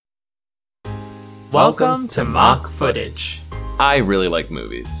Welcome to Mock Footage. I really like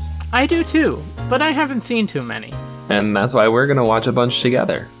movies. I do too, but I haven't seen too many. And that's why we're gonna watch a bunch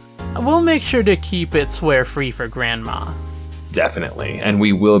together. We'll make sure to keep it swear-free for Grandma. Definitely, and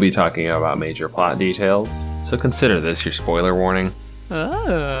we will be talking about major plot details, so consider this your spoiler warning.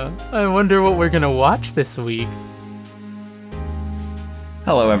 I wonder what we're gonna watch this week.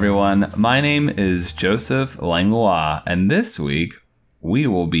 Hello everyone, my name is Joseph Langlois, and this week we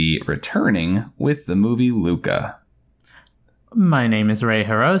will be returning with the movie Luca. My name is Ray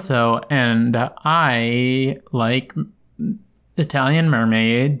Haroso, and I like Italian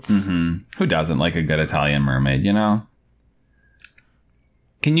mermaids. Who doesn't like a good Italian mermaid, you know?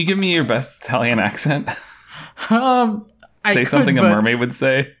 Can you give me your best Italian accent? Say something a mermaid would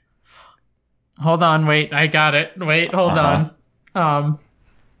say. Hold on, wait, I got it. Wait, hold on.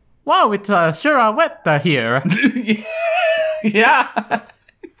 Wow, it's sure wet here. Yeah.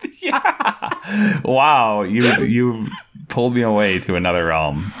 Wow, you pulled me away to another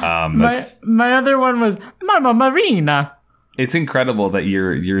realm. My other one was Mama Marina. It's incredible that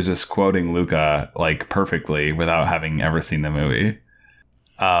you're just quoting Luca like perfectly without having ever seen the movie.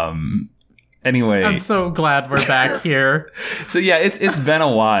 Anyway, I'm so glad we're back here. So yeah, it's been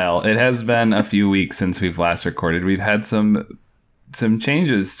a while. It has been a few weeks since we've last recorded. We've had some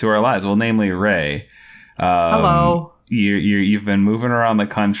changes to our lives. Well, namely Ray. Hello. You've been moving around the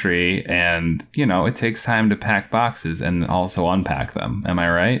country, and you know it takes time to pack boxes and also unpack them. Am I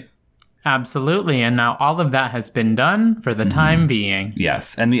right? Absolutely, and now all of that has been done for the time being.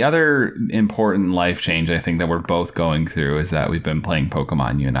 Yes, and the other important life change I think that we're both going through is that we've been playing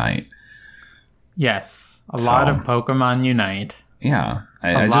Pokemon Unite. Yes, a lot of Pokemon Unite. Yeah,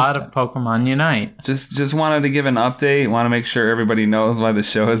 a lot of Pokemon Unite. Just wanted to give an update. Want to make sure everybody knows why the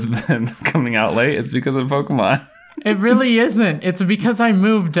show has been coming out late. It's because of Pokemon. It really isn't. It's because I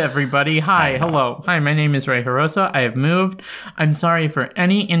moved, everybody. Hi, hello. Hi, my name is Ray Harosa. I have moved. I'm sorry for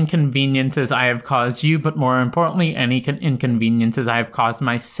any inconveniences I have caused you, but more importantly, any inconveniences I have caused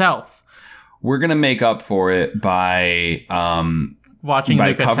myself. We're going to make up for it by watching by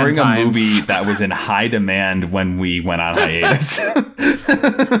Luca covering 10 a times. movie that was in high demand when we went on hiatus.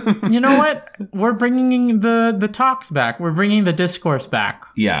 You know what? We're bringing the talks back. We're bringing the discourse back.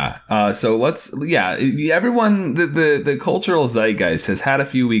 Yeah. So let's. Yeah. Everyone. The cultural zeitgeist has had a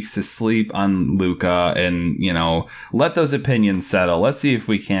few weeks to sleep on Luca, and you know, let those opinions settle. Let's see if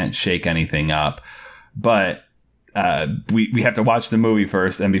we can't shake anything up. But we have to watch the movie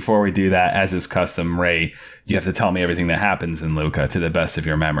first, and before we do that, as is custom, Ray, you have to tell me everything that happens in Luca to the best of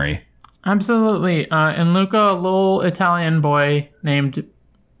your memory. Absolutely. In Luca, a little Italian boy named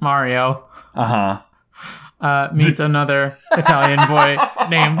Mario meets another Italian boy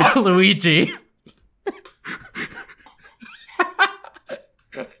named Luigi.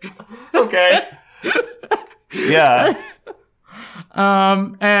 Okay. Yeah.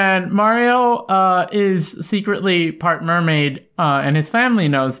 And Mario is secretly part mermaid, and his family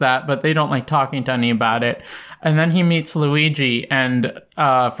knows that, but they don't like talking to any about it. And then he meets Luigi, and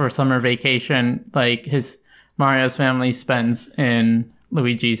for summer vacation, like Mario's family spends in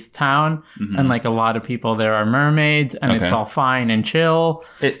Luigi's town, and like a lot of people there are mermaids, and it's all fine and chill,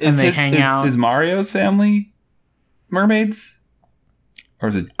 and they hang out. Is Mario's family mermaids, or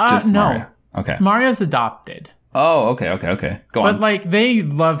is it just Mario? No. Okay, Mario's adopted. Oh, okay. Go on. But, like, they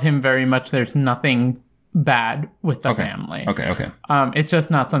love him very much. There's nothing bad with the family. Okay. It's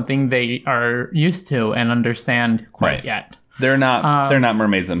just not something they are used to and understand quite yet. They're not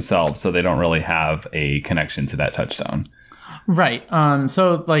mermaids themselves, so they don't really have a connection to that touchstone. Right.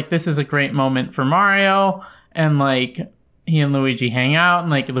 So, like, this is a great moment for Mario, and, like, he and Luigi hang out, and,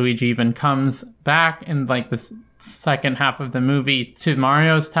 like, Luigi even comes back in, like, the second half of the movie to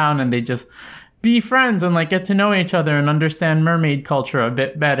Mario's town, and they just be friends and like get to know each other and understand mermaid culture a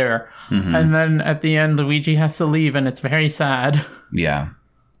bit better. And then at the end, Luigi has to leave, and it's very sad. Yeah.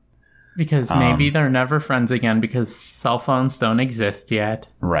 Because maybe they're never friends again because cell phones don't exist yet.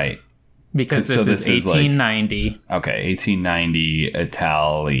 Right. Because this is 1890. Like, okay, 1890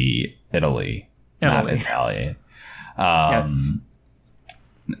 Italy. Not Italy. Yes.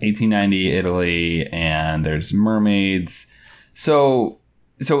 1890 Italy, and there's mermaids. So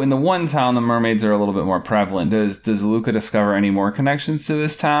in the one town, the mermaids are a little bit more prevalent. Does Luca discover any more connections to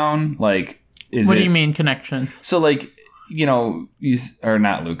this town? Like, what do you mean connections? So, like, you know,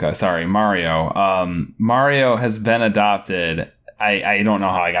 Mario. Mario has been adopted. I don't know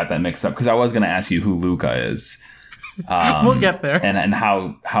how I got that mixed up because I was going to ask you who Luca is. We'll get there. And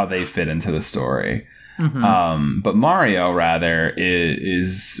how they fit into the story. Mm-hmm. But Mario, rather,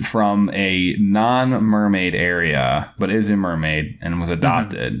 is from a non-mermaid area, but is a mermaid and was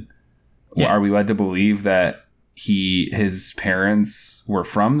adopted. Yes. Are we led to believe that his parents were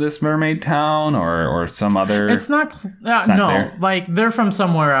from this mermaid town or some other? It's not. not No, there? like they're from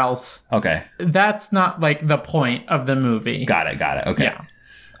somewhere else. Okay, That's not like the point of the movie. got it. Okay. Yeah.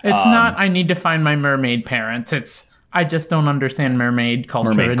 It's not. I need to find my mermaid parents. It's. I just don't understand mermaid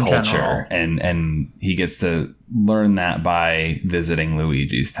culture Mermaid in culture, general. and he gets to learn that by visiting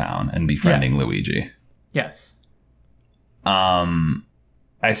Luigi's town and befriending Yes. Luigi. Yes.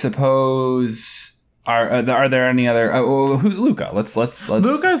 I suppose are there any other? Who's Luca? Let's.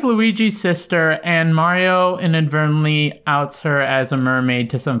 Luca's Luigi's sister, and Mario inadvertently outs her as a mermaid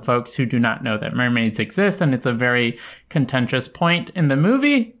to some folks who do not know that mermaids exist, and it's a very contentious point in the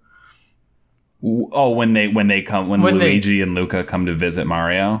movie. Oh, when Luigi and Luca come to visit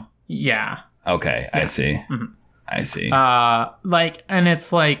Mario. Yeah. Okay, I see. Mm-hmm. I see. And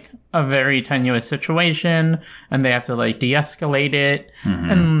it's like a very tenuous situation, and they have to like de-escalate it,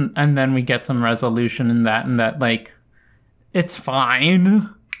 and then we get some resolution in that, and that like it's fine.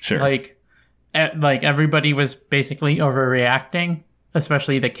 Sure. Like everybody was basically overreacting,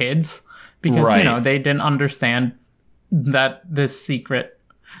 especially the kids, because Right. they didn't understand that this secret,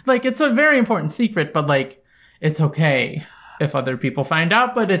 like it's a very important secret, but like it's okay if other people find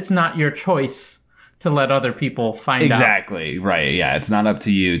out, but it's not your choice to let other people find out. Exactly. Right. Yeah. It's not up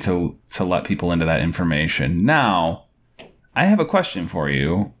to you to let people into that information. Now, I have a question for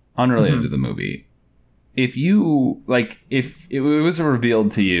you, unrelated to the movie. If it was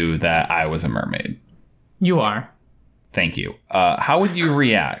revealed to you that I was a mermaid, You are. thank you. How would you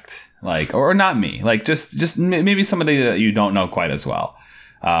react? Like, or not me? Like, just maybe somebody that you don't know quite as well.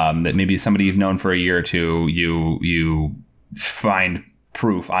 That maybe somebody you've known for a year or two. You find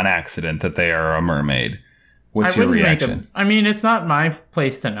proof on accident that they are a mermaid. What's your reaction? It's not my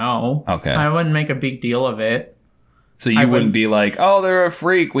place to know. Okay. I wouldn't make a big deal of it. So you wouldn't be like, oh, they're a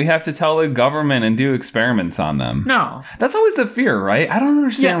freak. We have to tell the government and do experiments on them. No. That's always the fear, right? I don't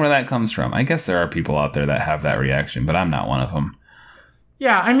understand Yeah. where that comes from. I guess there are people out there that have that reaction, but I'm not one of them.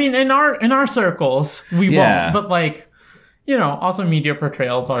 Yeah, in our circles, we Yeah. won't. But also media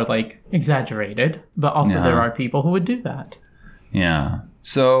portrayals are like exaggerated. But also Yeah. there are people who would do that. Yeah.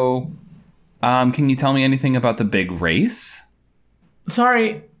 So, can you tell me anything about the big race?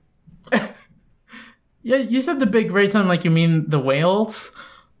 Sorry. Yeah, you said the big race, and like you mean the whales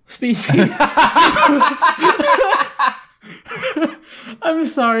species. I'm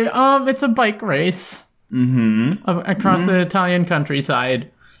sorry. It's a bike race. Across the Italian countryside.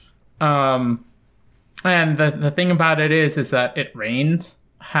 And the thing about it is that it rains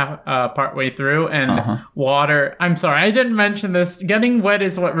partway through, and water. I'm sorry, I didn't mention this. Getting wet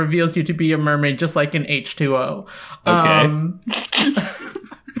is what reveals you to be a mermaid, just like in H2O. Okay.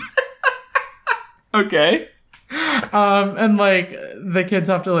 Okay. And like the kids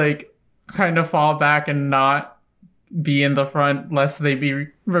have to like kind of fall back and not be in the front lest they be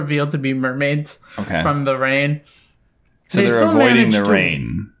revealed to be mermaids from the rain. So they're avoiding the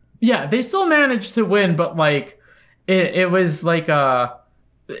rain. Yeah, they still managed to win, but like it was like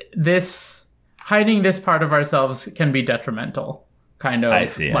this hiding this part of ourselves can be detrimental kind of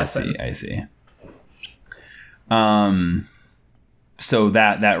lesson. I see. So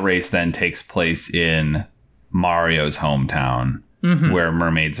that race then takes place in Mario's hometown, where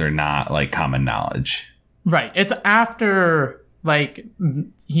mermaids are not like common knowledge. Right. It's after like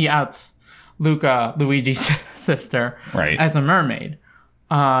he outs Luca, Luigi's sister, as a mermaid.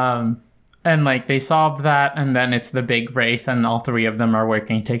 And like they solved that, and then it's the big race, and all three of them are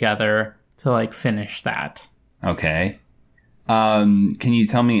working together to like finish that. Okay. Can you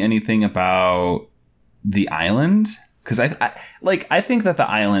tell me anything about the island? Because I think that the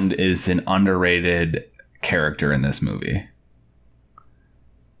island is an underrated character in this movie.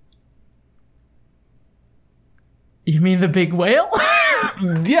 You mean the big whale?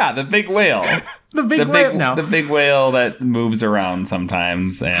 Yeah, the big whale. The big whale. No, the big whale that moves around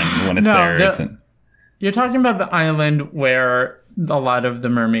sometimes, and when it's you're talking about the island where a lot of the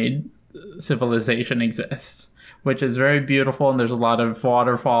mermaid civilization exists, which is very beautiful, and there's a lot of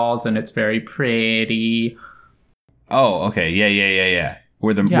waterfalls, and it's very pretty. Oh, okay. Yeah.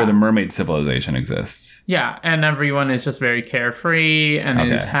 Where the mermaid civilization exists. Yeah, and everyone is just very carefree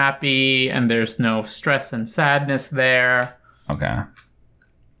and is happy, and there's no stress and sadness there. Okay.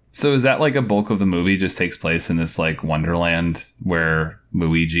 So is that like a bulk of the movie just takes place in this like wonderland where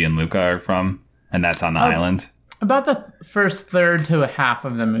Luigi and Luca are from, and that's on the island? About the first third to a half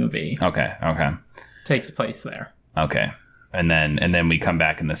of the movie. Okay. Takes place there. Okay. And then we come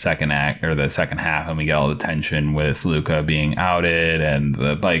back in the second act or the second half, and we get all the tension with Luca being outed and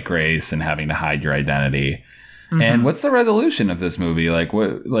the bike race and having to hide your identity. And what's the resolution of this movie? Like,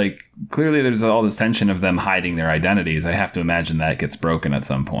 what? Like, clearly there's all this tension of them hiding their identities. I have to imagine that gets broken at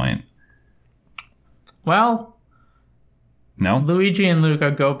some point. Well, No? Luigi and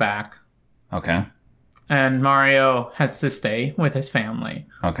Luca go back, Okay. and Mario has to stay with his family,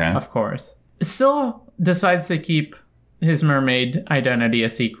 Okay. of course. Still decides to keep his mermaid identity a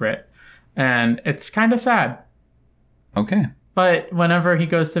secret, and it's kind of sad. Okay. But whenever he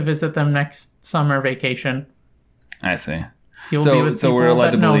goes to visit them next summer vacation, I see. he'll be with So we're people led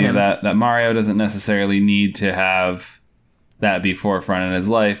that to know believe him. that Mario doesn't necessarily need to have that be forefront in his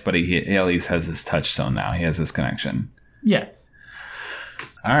life, but he at least has this touchstone now. He has this connection. Yes.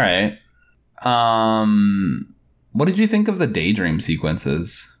 All right. What did you think of the daydream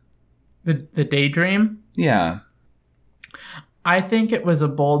sequences? The daydream? Yeah. I think it was a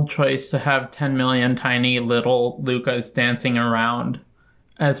bold choice to have 10 million tiny little Lucas dancing around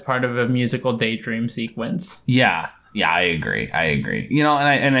as part of a musical daydream sequence. Yeah. Yeah, I agree. You know,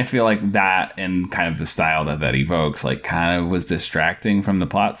 and I feel like that and kind of the style that evokes, like, kind of was distracting from the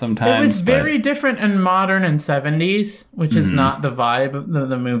plot sometimes. It was very different and modern in 70s, which is not the vibe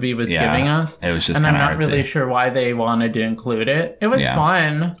the movie was Yeah, giving us. it was just and I'm kinda not artsy. really sure why they wanted to include it. It was Yeah.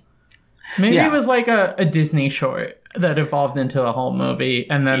 fun. Maybe Yeah. it was like a Disney short that evolved into a whole movie,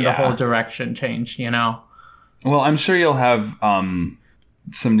 and then the Yeah. whole direction changed, you know? Well, I'm sure you'll have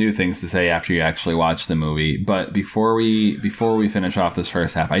some new things to say after you actually watch the movie. But before we finish off this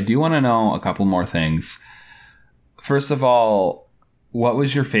first half, I do want to know a couple more things. First of all, what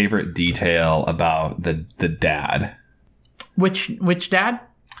was your favorite detail about the dad? Which dad?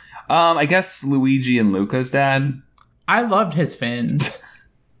 I guess Luigi and Luca's dad. I loved his fins.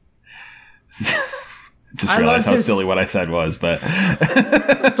 Just I realized loved how his- silly what I said was, but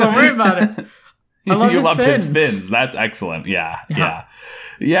Don't worry about it. I love you his loved fins. his fins. That's excellent. Yeah. Yeah.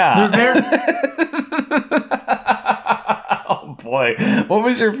 Yeah. They're very... Oh boy. What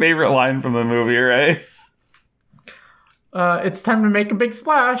was your favorite line from the movie, Ray? it's time to make a big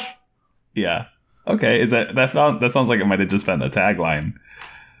splash. Yeah. Okay. Is that sounds like it might have just been the tagline.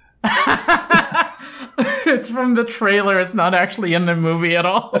 It's from the trailer. It's not actually in the movie at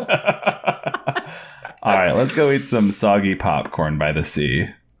all. All right, let's go eat some soggy popcorn by the sea.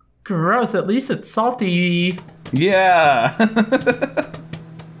 Gross. At least it's salty. Yeah.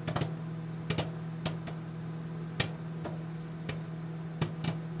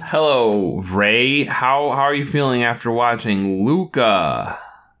 Hello, Ray. How are you feeling after watching Luca?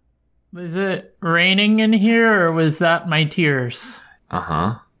 Was it raining in here, or was that my tears?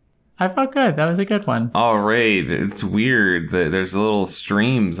 Uh-huh. I felt good. That was a good one. Oh, Ray, it's weird that there's little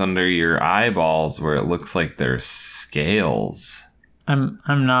streams under your eyeballs where it looks like there's scales. I'm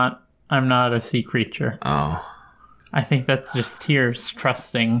not a sea creature. Oh. I think that's just tears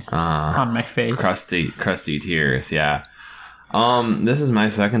trusting on my face. Crusty tears, yeah. This is my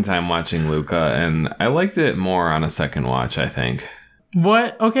second time watching Luca, and I liked it more on a second watch, I think.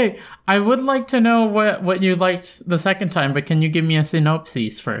 What? Okay, I would like to know what you liked the second time, but can you give me a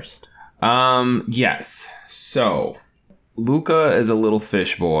synopsis first? Yes. So, Luca is a little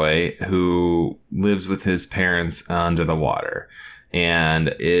fish boy who lives with his parents under the water. And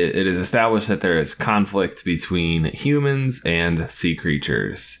it is established that there is conflict between humans and sea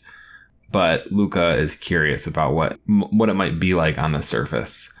creatures. But Luca is curious about what it might be like on the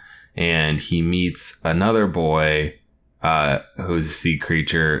surface. And he meets another boy who's a sea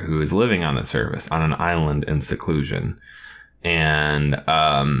creature who is living on the surface on an island in seclusion. And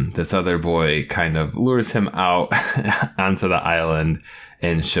this other boy kind of lures him out onto the island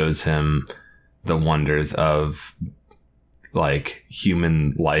and shows him the wonders of like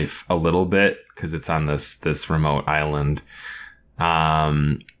human life a little bit, because it's on this remote island.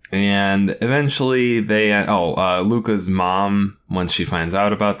 And eventually Luca's mom, once she finds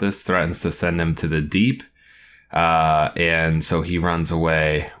out about this, threatens to send him to the deep. And so he runs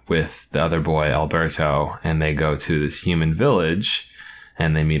away with the other boy, Alberto, and they go to this human village,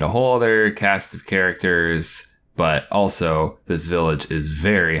 and they meet a whole other cast of characters. But also, this village is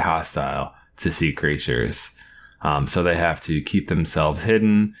very hostile to sea creatures. So they have to keep themselves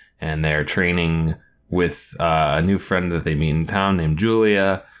hidden, and they're training with a new friend that they meet in town named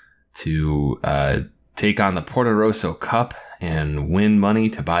Julia to take on the Porto Rosso Cup and win money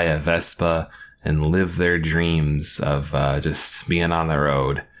to buy a Vespa and live their dreams of just being on the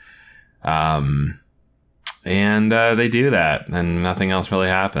road. And they do that, and nothing else really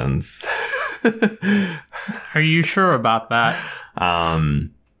happens. Are you sure about that?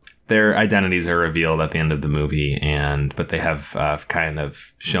 Their identities are revealed at the end of the movie, but they have kind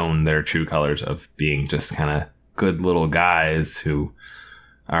of shown their true colors of being just kind of good little guys who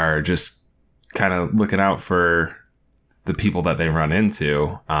are just kind of looking out for the people that they run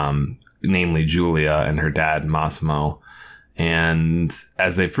into, namely Julia and her dad, Massimo. And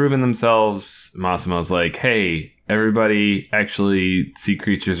as they've proven themselves, Massimo's like, hey, everybody, actually, sea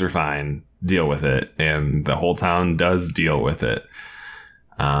creatures are fine. Deal with it. And the whole town does deal with it.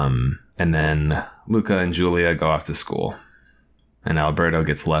 And then Luca and Julia go off to school. And Alberto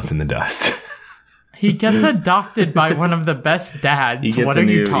gets left in the dust. He gets adopted by one of the best dads. What are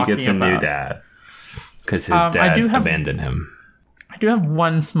you talking about? He gets a new dad. Because his dad abandoned him. I do have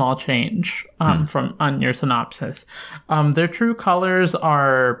one small change from on your synopsis. Their true colors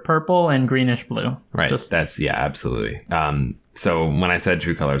are purple and greenish blue. Right. Absolutely. So when I said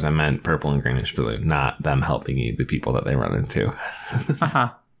true colors, I meant purple and greenish blue, not them helping the people that they run into.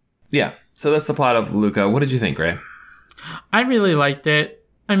 Uh-huh. Yeah. So that's the plot of Luca. What did you think, Ray? I really liked it.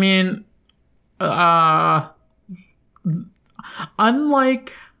 I mean,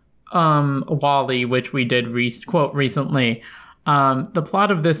 unlike WALL-E, which we did quote recently, the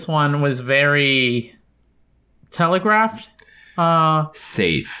plot of this one was very telegraphed.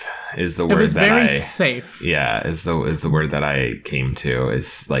 Safe is the word. It was very safe. Yeah, is the word that I came to.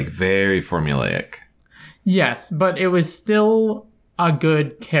 It's like very formulaic. Yes, but it was still a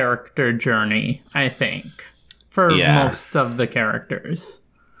good character journey, I think, for most of the characters.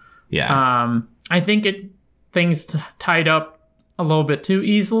 Yeah. I think things tied up a little bit too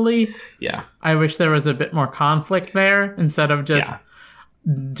easily. Yeah. I wish there was a bit more conflict there instead of just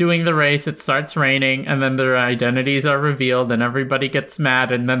doing the race. It starts raining and then their identities are revealed and everybody gets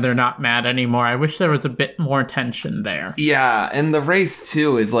mad and then they're not mad anymore. I wish there was a bit more tension there. Yeah. And the race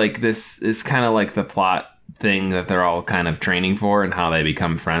too is like this is kind of like the plot thing that they're all kind of training for, and how they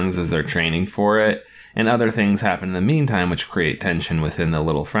become friends as they're training for it. And other things happen in the meantime, which create tension within the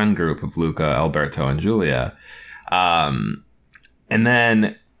little friend group of Luca, Alberto, and Julia. And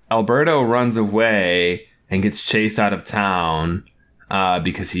then Alberto runs away and gets chased out of town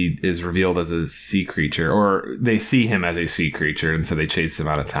because he is revealed as a sea creature, or they see him as a sea creature, and so they chase him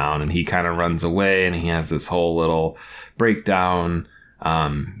out of town, and he kind of runs away, and he has this whole little breakdown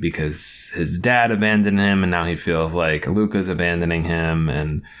because his dad abandoned him, and now he feels like Luca's abandoning him,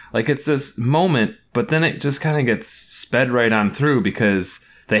 and like it's this moment, but then it just kind of gets sped right on through because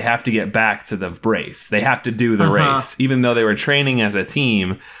they have to get back to the race. They have to do the race. Even though they were training as a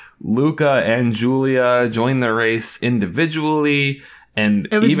team, Luca and Julia join the race individually. And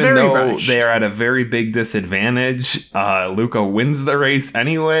even though rushed. They are at a very big disadvantage, Luca wins the race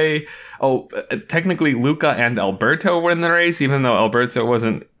anyway. Oh, technically, Luca and Alberto win the race, even though Alberto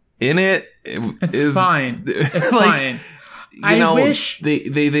wasn't in it. It's fine. It's fine. I wish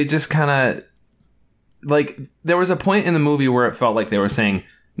they just kind of like there was a point in the movie where it felt like they were saying,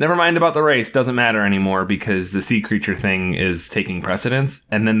 never mind about the race, doesn't matter anymore because the sea creature thing is taking precedence,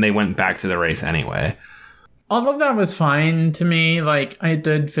 and then they went back to the race anyway. All of that was fine to me. Like, I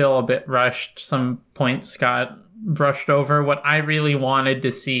did feel a bit rushed. Some points got brushed over. What I really wanted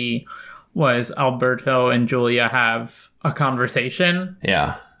to see was Alberto and Julia have a conversation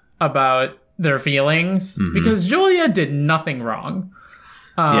about their feelings, because Julia did nothing wrong.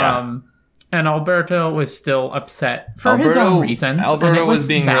 And Alberto was still upset for his own reasons. Alberto was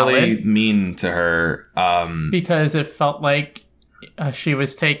being really mean to her. Because it felt like she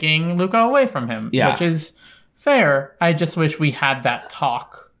was taking Luca away from him, which is fair. I just wish we had that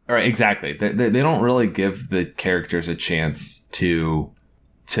talk. Right, exactly. They don't really give the characters a chance to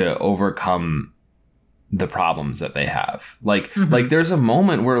overcome the problems that they have. Like there's a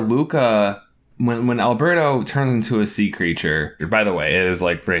moment where Luca, when Alberto turns into a sea creature, by the way, it is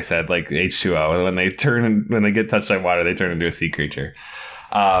like Ray said, like H2O. When they get touched by water, they turn into a sea creature.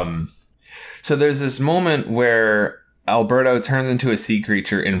 So there's this moment where Alberto turns into a sea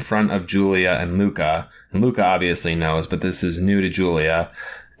creature in front of Julia and Luca. And Luca obviously knows, but this is new to Julia.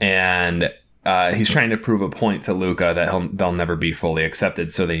 And he's trying to prove a point to Luca that they'll never be fully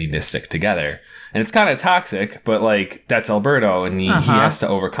accepted, so they need to stick together. And it's kind of toxic, but like that's Alberto, and he has to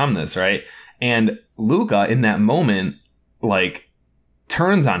overcome this, right? And Luca, in that moment, like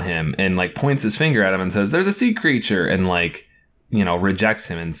turns on him and like points his finger at him and says, "There's a sea creature," and like, you know, rejects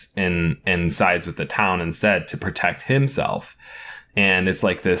him and sides with the town instead to protect himself. And it's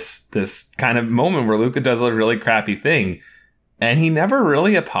like this kind of moment where Luca does a really crappy thing, and he never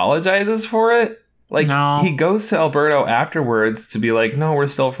really apologizes for it. Like, he goes to Alberto afterwards to be like, no, we're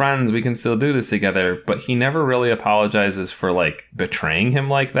still friends. We can still do this together. But he never really apologizes for, like, betraying him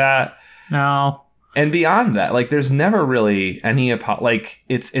like that. No. And beyond that, like, there's never really any...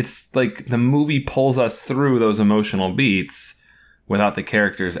 It's like the movie pulls us through those emotional beats without the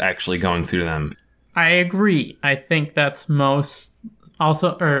characters actually going through them. I agree. I think that's most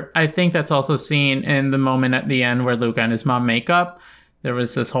also, or I think that's also seen in the moment at the end where Luca and his mom make up. There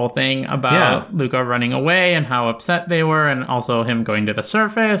was this whole thing about Luca running away and how upset they were, and also him going to the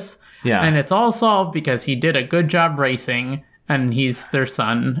surface. Yeah. And it's all solved because he did a good job racing, and he's their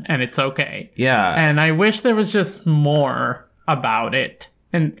son, and it's okay. Yeah. And I wish there was just more about it.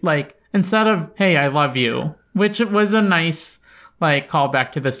 And, like, instead of, hey, I love you, which was a nice, like,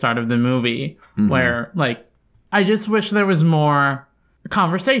 callback to the start of the movie, where, like, I just wish there was more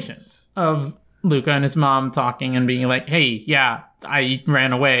conversations of Luca and his mom talking and being like, hey, yeah, I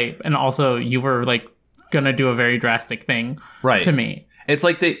ran away, and also you were, like, gonna do a very drastic thing to me. It's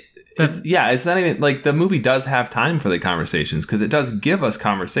like it's not even, like, the movie does have time for the conversations, because it does give us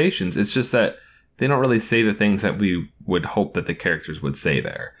conversations. It's just that they don't really say the things that we would hope that the characters would say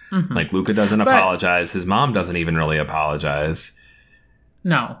there. Like, Luca doesn't apologize. His mom doesn't even really apologize.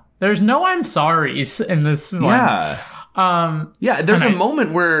 No. There's no I'm sorry's in this one. Yeah. There's a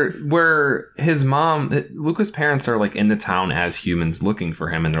moment where his mom, Luca's parents are, like, in the town as humans looking for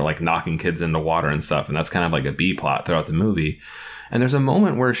him, and they're, like, knocking kids into water and stuff, and that's kind of like a B plot throughout the movie. And there's a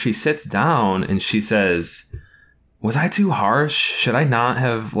moment where she sits down and she says, was I too harsh? Should I not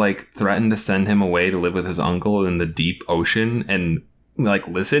have, like, threatened to send him away to live with his uncle in the deep ocean, and, like,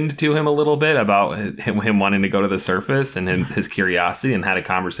 listened to him a little bit about him wanting to go to the surface and his curiosity, and had a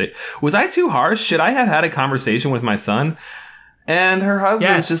conversation? Was I too harsh? Should I have had a conversation with my son? And her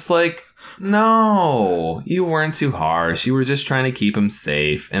husband's just like, no, you weren't too harsh. You were just trying to keep him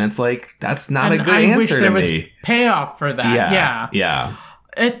safe. And it's like, that's not a good answer to me. I wish there was payoff for that. Yeah.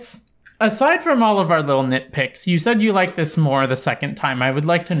 It's, aside from all of our little nitpicks, you said you liked this more the second time. I would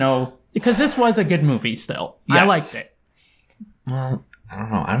like to know, because this was a good movie still. Yes. I liked it. Well, I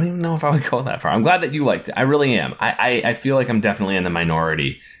don't know. I don't even know if I would go that far. I'm glad that you liked it. I really am. I feel like I'm definitely in the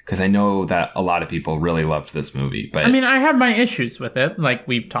minority, because I know that a lot of people really loved this movie. But I mean, I have my issues with it, like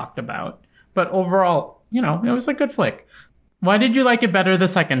we've talked about. But overall, you know, it was a good flick. Why did you like it better the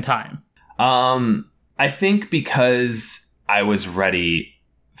second time? I think because I was ready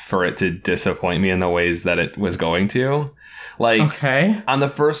for it to disappoint me in the ways that it was going to. Like, on the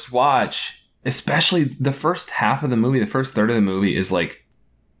first watch, especially the first half of the movie, the first third of the movie is, like,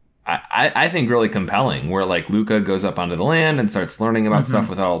 I think really compelling, where, like, Luca goes up onto the land and starts learning about stuff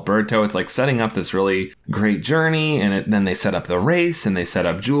with Alberto. It's like setting up this really great journey, and then they set up the race, and they set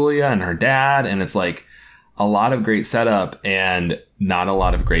up Julia and her dad, and it's like a lot of great setup and not a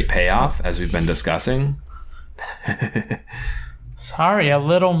lot of great payoff, as we've been discussing. Sorry, a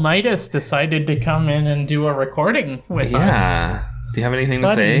little Midas decided to come in and do a recording with us. Yeah. Do you have anything to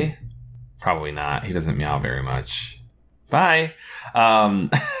say? Probably not. He doesn't meow very much. Bye.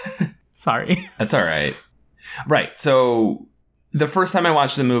 Sorry. That's all right. Right. So the first time I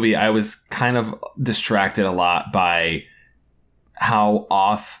watched the movie, I was kind of distracted a lot by how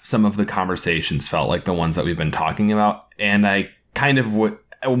off some of the conversations felt, like the ones that we've been talking about. And I kind of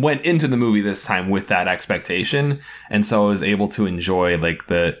went into the movie this time with that expectation. And so I was able to enjoy, like,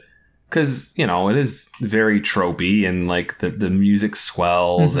 because, you know, it is very tropey, and, like, the music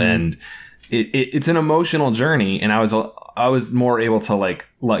swells, and it's an emotional journey. And I was more able to, like,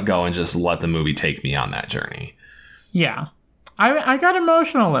 let go and just let the movie take me on that journey. Yeah. I got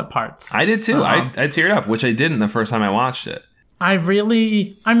emotional at parts. I did too. I teared up, which I didn't the first time I watched it.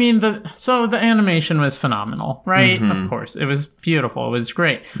 The animation was phenomenal, right? Of course. It was beautiful. It was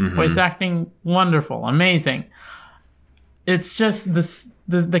great. Voice acting, wonderful, amazing. It's just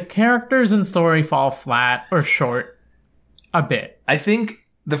the characters and story fall flat or short a bit. I think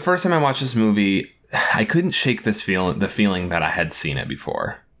the first time I watched this movie, I couldn't shake the feeling that I had seen it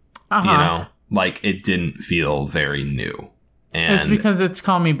before. You know, like, it didn't feel very new. And it's because it's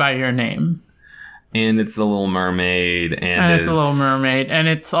Call Me by Your Name. And it's The Little Mermaid, and it's The Little Mermaid, and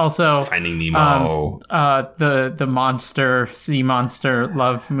it's also Finding Nemo, the monster, sea monster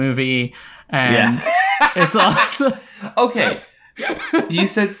love movie, and it's also okay. You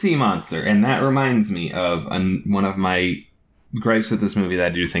said sea monster, and that reminds me of one of my gripes with this movie that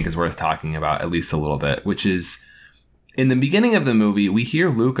I do think is worth talking about at least a little bit, which is in the beginning of the movie, we hear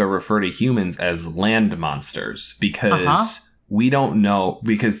Luca refer to humans as land monsters because we don't know,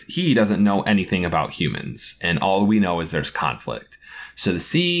 because he doesn't know anything about humans, and all we know is there's conflict. So the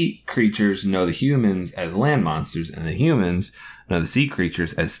sea creatures know the humans as land monsters, and the humans know the sea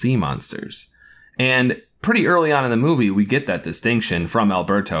creatures as sea monsters. And pretty early on in the movie, we get that distinction from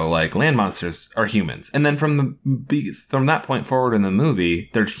Alberto, like, land monsters are humans. And then from that point forward in the movie,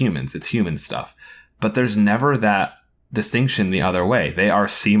 they're humans. It's human stuff. But there's never that distinction the other way. They are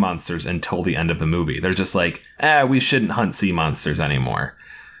sea monsters until the end of the movie. They're just like, we shouldn't hunt sea monsters anymore.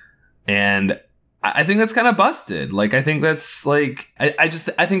 And I think that's kind of busted. Like, I think that's like, I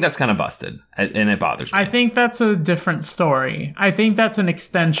think that's kind of busted, and it bothers me. I think that's a different story. I think that's an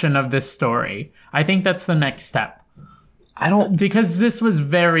extension of this story. I think that's the next step. Because this was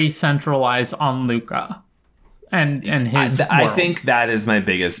very centralized on Luca and his I world. think that is my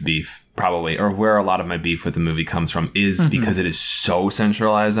biggest beef, probably, or where a lot of my beef with the movie comes from, is because it is so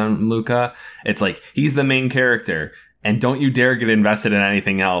centralized on Luca. It's like, he's the main character. And don't you dare get invested in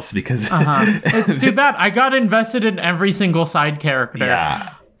anything else, because it's too bad. I got invested in every single side character.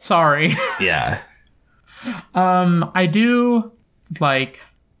 Yeah. Sorry. Yeah. I do like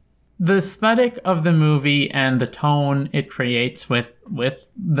the aesthetic of the movie, and the tone it creates with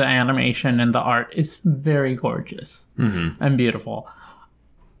the animation and the art is very gorgeous and beautiful.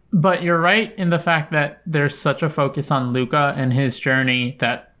 But you're right in the fact that there's such a focus on Luca and his journey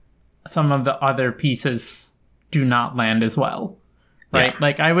that some of the other pieces do not land as well, right? Yeah.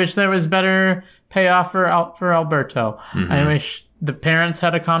 Like, I wish there was better payoff for Alberto. I wish the parents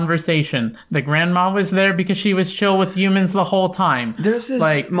had a conversation. The grandma was there because she was chill with humans the whole time. There's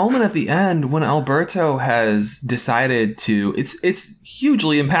this moment at the end when Alberto has decided to, it's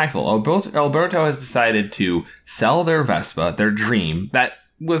hugely impactful. Alberto has decided to sell their Vespa, their dream, that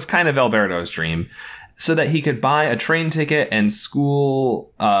was kind of Alberto's dream, so that he could buy a train ticket and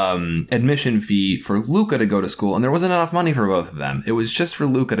school admission fee for Luca to go to school. And there wasn't enough money for both of them. It was just for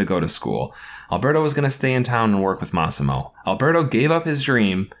Luca to go to school. Alberto was going to stay in town and work with Massimo. Alberto gave up his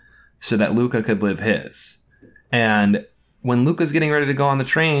dream so that Luca could live his. And when Luca's getting ready to go on the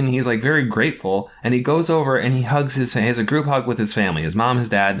train, he's like very grateful. And he goes over and he has a group hug with his family, his mom, his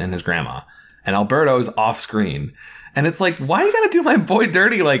dad, and his grandma. And Alberto's off screen. And it's like, why you gotta do my boy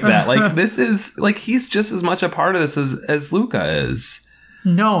dirty like that? Like, this is, like, he's just as much a part of this as Luca is.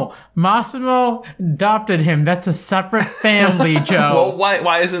 No, Massimo adopted him. That's a separate family, Joe. Well,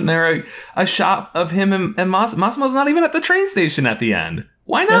 why isn't there a shot of him and Massimo? Massimo's not even at the train station at the end.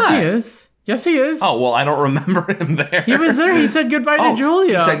 Why not? Yes, he is. Oh, well, I don't remember him there. He was there. He said goodbye to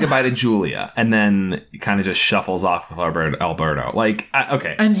Julia. He said goodbye to Julia, and then kind of just shuffles off with Alberto. Like,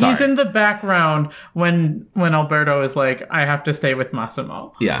 okay, and sorry. He's in the background when Alberto is like, I have to stay with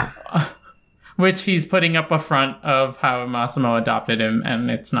Massimo. Yeah. Which he's putting up a front of how Massimo adopted him, and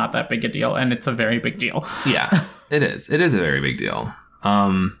it's not that big a deal, and it's a very big deal. Yeah, it is. It is a very big deal.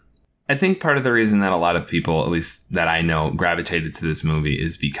 I think part of the reason that a lot of people, at least that I know, gravitated to this movie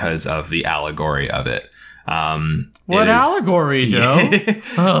is because of the allegory of it. What allegory, Joe?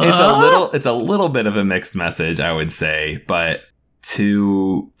 It's a little bit of a mixed message, I would say, but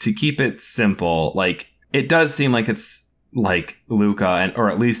to keep it simple, like, it does seem like it's like Luca, or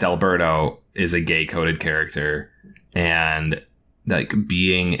at least Alberto, is a gay coded character, and like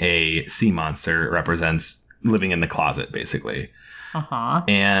being a sea monster represents living in the closet, basically.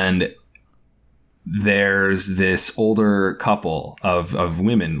 And there's this older couple of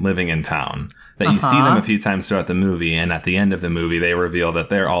women living in town that you see them a few times throughout the movie, and at the end of the movie they reveal that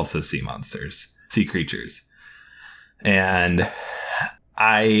they're also sea creatures. And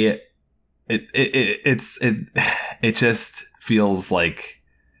it just feels like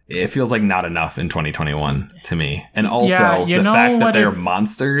not enough in 2021 to me. And also the fact that they're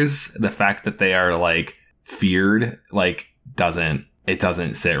monsters, the fact that they are like feared, like doesn't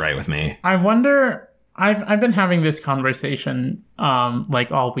sit right with me. I wonder, I've been having this conversation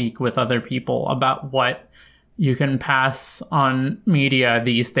like all week with other people about what you can pass on media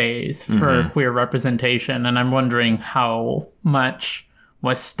these days for queer representation, and I'm wondering how much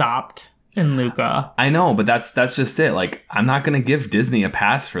was stopped in Luca. I know, but that's just it. Like, I'm not gonna give Disney a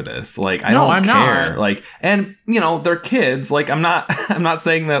pass for this. Like, I don't care. Not. Like, and you know, they're kids. Like, I'm not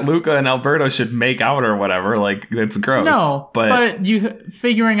saying that Luca and Alberto should make out or whatever. Like, it's gross. No, but you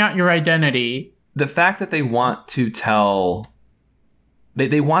figuring out your identity. The fact that they want to tell,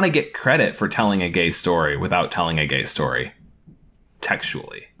 they want to get credit for telling a gay story without telling a gay story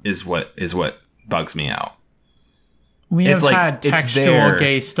textually is what bugs me out. We have had textual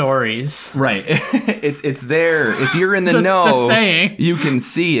gay stories. Right. It's there. If you're in the know, just saying. You can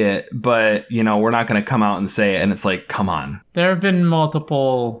see it, but, you know, we're not going to come out and say it. And it's like, come on. There have been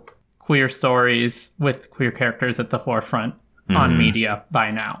multiple queer stories with queer characters at the forefront on media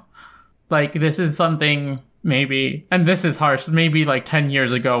by now. Like, this is something maybe, and this is harsh, maybe like 10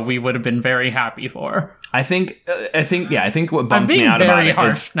 years ago we would have been very happy for. I think what bums me out about it I'm being very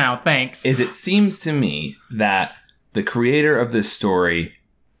harsh now, thanks. Is it seems to me that the creator of this story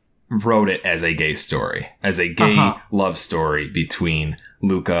wrote it as a gay story, as a gay love story between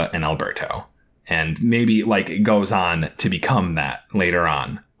Luca and Alberto. And maybe like it goes on to become that later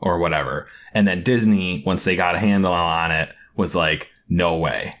on or whatever. And then Disney, once they got a handle on it, was like, no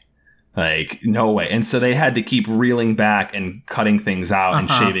way. Like, no way. And so they had to keep reeling back and cutting things out and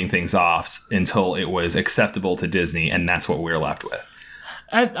shaving things off until it was acceptable to Disney, and that's what we're left with.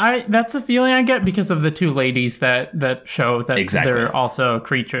 I that's the feeling I get because of the two ladies that show that they're also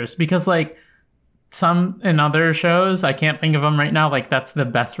creatures. Because like some in other shows, I can't think of them right now. Like that's the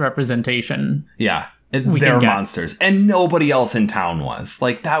best representation. Yeah, they're monsters, and nobody else in town was.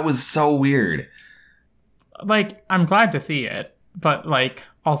 Like that was so weird. Like I'm glad to see it, but like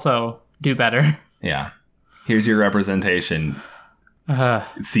also do better. Yeah, here's your representation.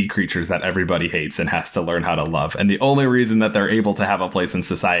 Sea creatures that everybody hates and has to learn how to love. And the only reason that they're able to have a place in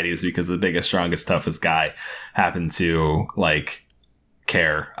society is because the biggest, strongest, toughest guy happened to, like,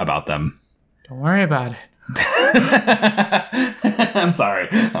 care about them. Don't worry about it. I'm sorry.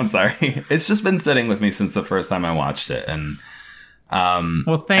 It's just been sitting with me since the first time I watched it. And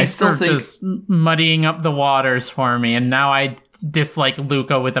well, thanks for just muddying up the waters for me. And now I dislike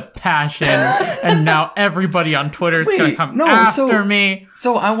Luca with a passion, and now everybody on Twitter is gonna come after me.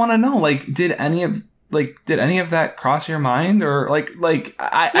 So I want to know, like, did any of that cross your mind, or like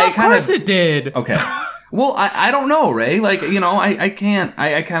of course it did. Okay. Well, I don't know, Ray. Like, you know, I kind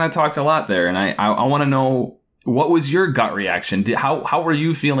of talked a lot there, and I want to know, what was your gut reaction? How were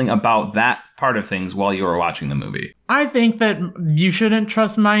you feeling about that part of things while you were watching the movie? I think that you shouldn't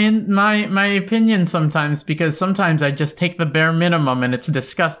trust my opinion sometimes, because sometimes I just take the bare minimum, and it's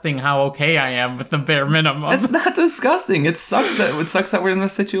disgusting how okay I am with the bare minimum. It's not disgusting. It sucks that we're in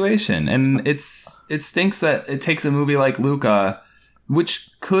this situation, and it stinks that it takes a movie like Luca,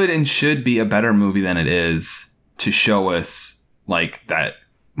 which could and should be a better movie than it is, to show us like that,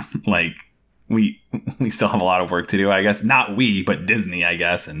 like. We still have a lot of work to do, I guess. Not we, but Disney, I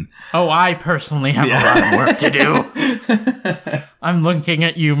guess. And I personally have a lot of work to do. I'm looking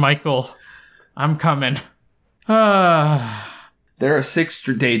at you, Michael. I'm coming. There are 6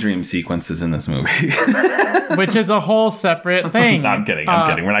 daydream sequences in this movie. Which is a whole separate thing. No, I'm kidding.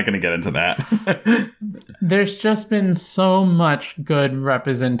 We're not going to get into that. There's just been so much good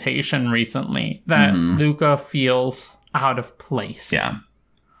representation recently that Luca feels out of place. Yeah.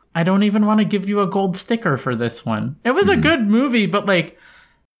 I don't even want to give you a gold sticker for this one. It was a good movie, but like,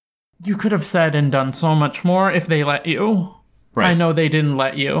 you could have said and done so much more if they let you. Right. I know they didn't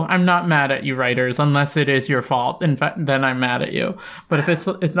let you. I'm not mad at you, writers, unless it is your fault. In fact, then I'm mad at you. But if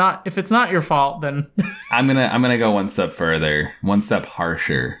it's not your fault, then I'm gonna go one step further, one step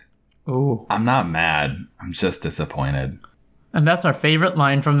harsher. Ooh. I'm not mad. I'm just disappointed. And that's our favorite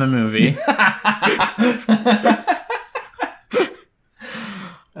line from the movie.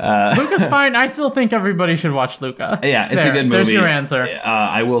 Luca's fine. I still think everybody should watch Luca. Yeah, it's a good movie. There's your answer.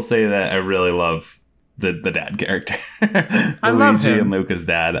 I will say that I really love the dad character. I love him. Luigi and Luca's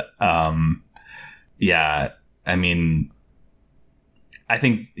dad. Yeah, I mean, I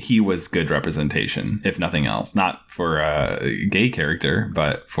think he was good representation, if nothing else. Not for a gay character,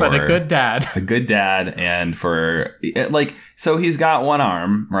 but a good dad. A good dad, and for, like, so he's got one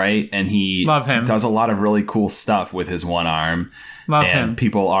arm, right? And he love him. Does a lot of really cool stuff with his one arm. Love and him.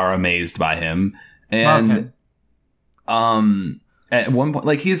 People are amazed by him. And love him. At one point,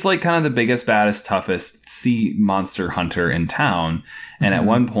 like, he's like kind of the biggest, baddest, toughest sea monster hunter in town. And at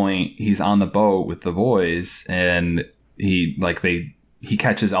one point, he's on the boat with the boys, and he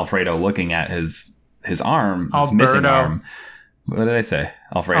catches Alfredo looking at his arm, his missing arm. What did I say?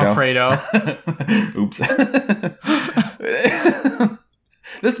 Alfredo. Oops.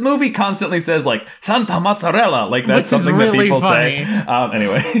 This movie constantly says, like, Santa Mozzarella. Like, that's something really that people funny. Say.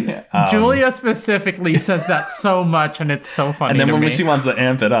 Anyway. Julia specifically says that so much, and it's so funny. And then when she wants to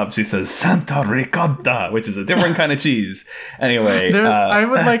amp it up, she says, Santa Ricotta, which is a different kind of cheese. Anyway. I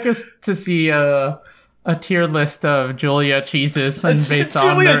would like us to see a tier list of Julia cheeses and based on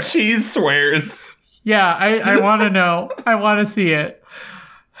Julia cheese swears. Yeah, I want to know. I want to see it.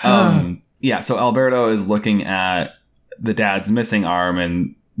 Yeah, so Alberto is looking at the dad's missing arm,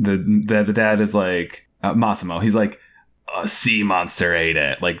 and the dad is like, Massimo, he's like, a sea monster ate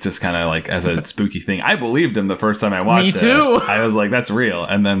it, like, just kind of like as a spooky thing. I believed him the first time I watched it. Me too. I was like, that's real.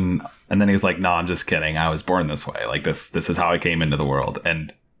 And then he's like, no, I'm just kidding. I was born this way. Like, this is how I came into the world,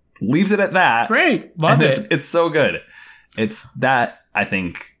 and leaves it at that. Great. Love it. It's so good. It's that, I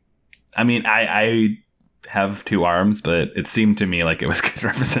think, I mean, I have 2 arms, but it seemed to me like it was good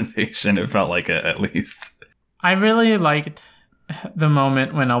representation. It felt like it, at least. I really liked the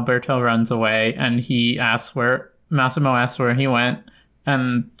moment when Alberto runs away and Massimo asks where he went,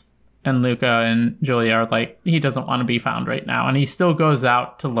 and Luca and Julia are like, he doesn't want to be found right now, and he still goes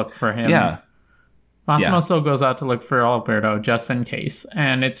out to look for him. Yeah. Massimo still goes out to look for Alberto just in case,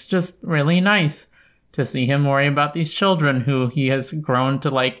 and it's just really nice to see him worry about these children who he has grown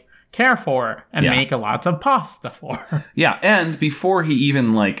to like care for and Yeah. make lots of pasta for. Yeah, and before he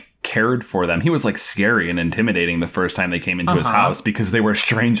even like cared for them, he was like scary and intimidating the first time they came into his house because they were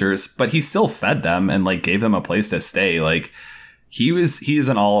strangers, but he still fed them and like gave them a place to stay. Like he is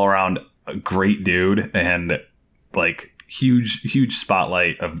an all around great dude and like huge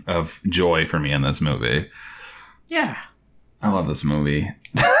spotlight of joy for me in this movie. Yeah. I love this movie.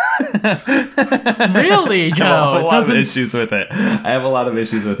 Really, Joe? I have a It lot of doesn't issues with it. I have a lot of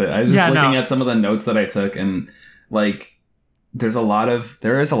issues with it. I was just looking at some of the notes that I took, and like, there is a lot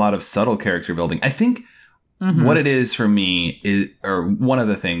of subtle character building. I think what it is for me is, or one of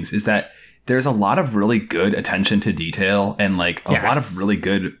the things is that there's a lot of really good attention to detail and like a lot of really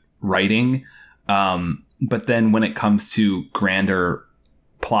good writing. But then when it comes to grander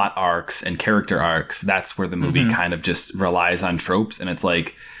plot arcs and character arcs, that's where the movie kind of just relies on tropes. And it's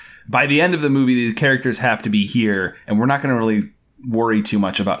like, by the end of the movie, these characters have to be here, and we're not going to really worry too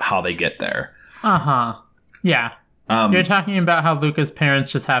much about how they get there. Yeah. You're talking about how Luca's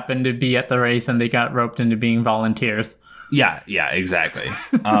parents just happened to be at the race and they got roped into being volunteers. Yeah, exactly.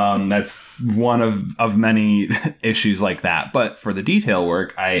 That's one of many issues like that. But for the detail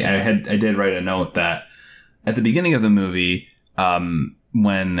work, I did write a note that at the beginning of the movie,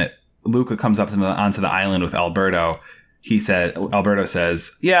 when Luca comes up onto the island with Alberto, Alberto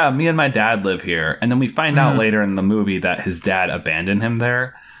says, "Yeah, me and my dad live here." And then we find out later in the movie that his dad abandoned him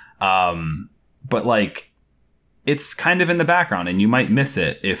there. But like, it's kind of in the background, and you might miss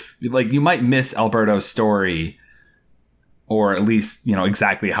it if like you might miss Alberto's story, or at least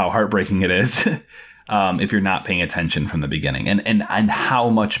exactly how heartbreaking it is. If you're not paying attention from the beginning, and how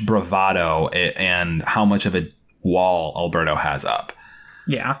much bravado and how much of a wall Alberto has up.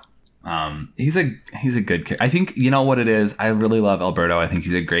 Yeah. He's a good character. I think what it is. I really love Alberto. I think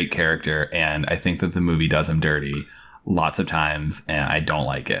he's a great character, and I think that the movie does him dirty lots of times, and I don't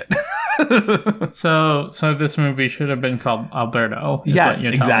like it. So this movie should have been called Alberto. Yes,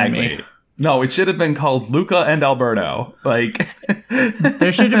 exactly. Me. No, it should have been called Luca and Alberto. Like,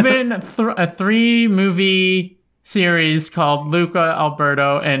 there should have been a 3-movie series called Luca,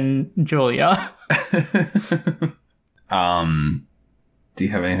 Alberto, and Julia. Do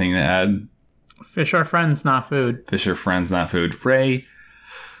you have anything to add? Fish are friends, not food. Fish are friends, not food. Ray,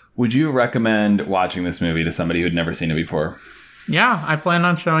 would you recommend watching this movie to somebody who'd never seen it before? Yeah, I plan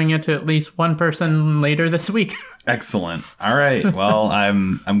on showing it to at least one person later this week. Excellent. All right. Well,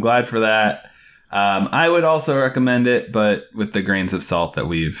 I'm glad for that. I would also recommend it, but with the grains of salt that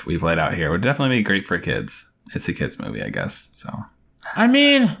we've laid out here, it would definitely be great for kids. It's a kids movie, I guess. So, I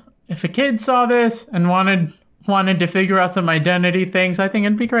mean, if a kid saw this and wanted to figure out some identity things, I think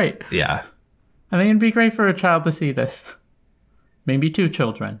it'd be great. Yeah. I think it'd be great for a child to see this. Maybe 2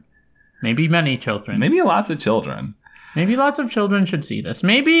 children. Maybe many children. Maybe lots of children. Maybe lots of children should see this.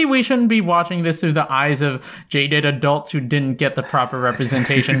 Maybe we shouldn't be watching this through the eyes of jaded adults who didn't get the proper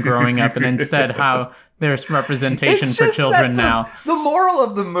representation growing up, and instead how there's representation for children now. The moral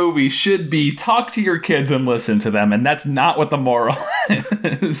of the movie should be talk to your kids and listen to them, and that's not what the moral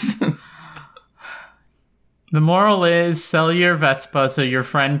is. The moral is sell your Vespa so your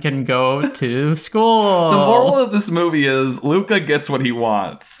friend can go to school. The moral of this movie is Luca gets what he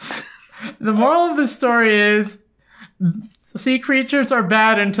wants. The moral of the story is sea creatures are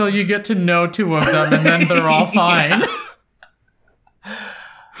bad until you get to know 2 of them, and then they're all fine.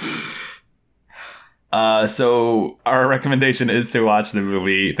 So our recommendation is to watch the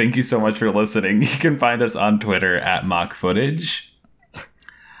movie. Thank you so much for listening. You can find us on Twitter at mockfootage.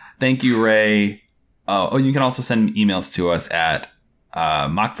 Thank you, Ray. You can also send emails to us at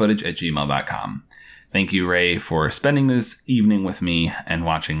mockfootage@gmail.com. Thank you, Ray, for spending this evening with me and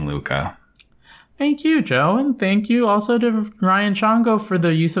watching Luca. Thank you, Joe, and thank you also to Ryan Shango for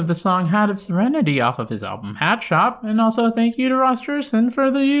the use of the song Hat of Serenity off of his album Hat Shop, and also thank you to Ross Jerson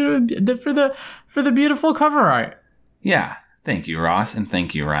for the beautiful cover art. Yeah, thank you, Ross, and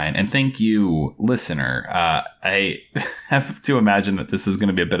thank you, Ryan, and thank you, listener. I have to imagine that this is going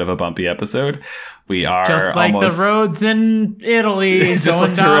to be a bit of a bumpy episode. We are just like the roads in Italy,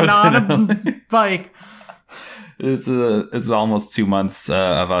 going down on a bike. It's almost 2 months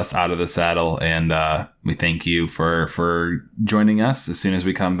of us out of the saddle, and we thank you for joining us as soon as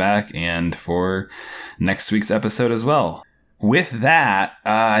we come back, and for next week's episode as well. With that,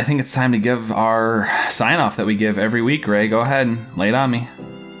 I think it's time to give our sign off that we give every week. Ray, go ahead and lay it on me.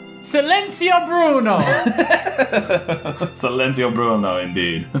 Silenzio Bruno. Silenzio Bruno,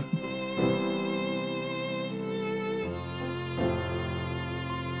 indeed.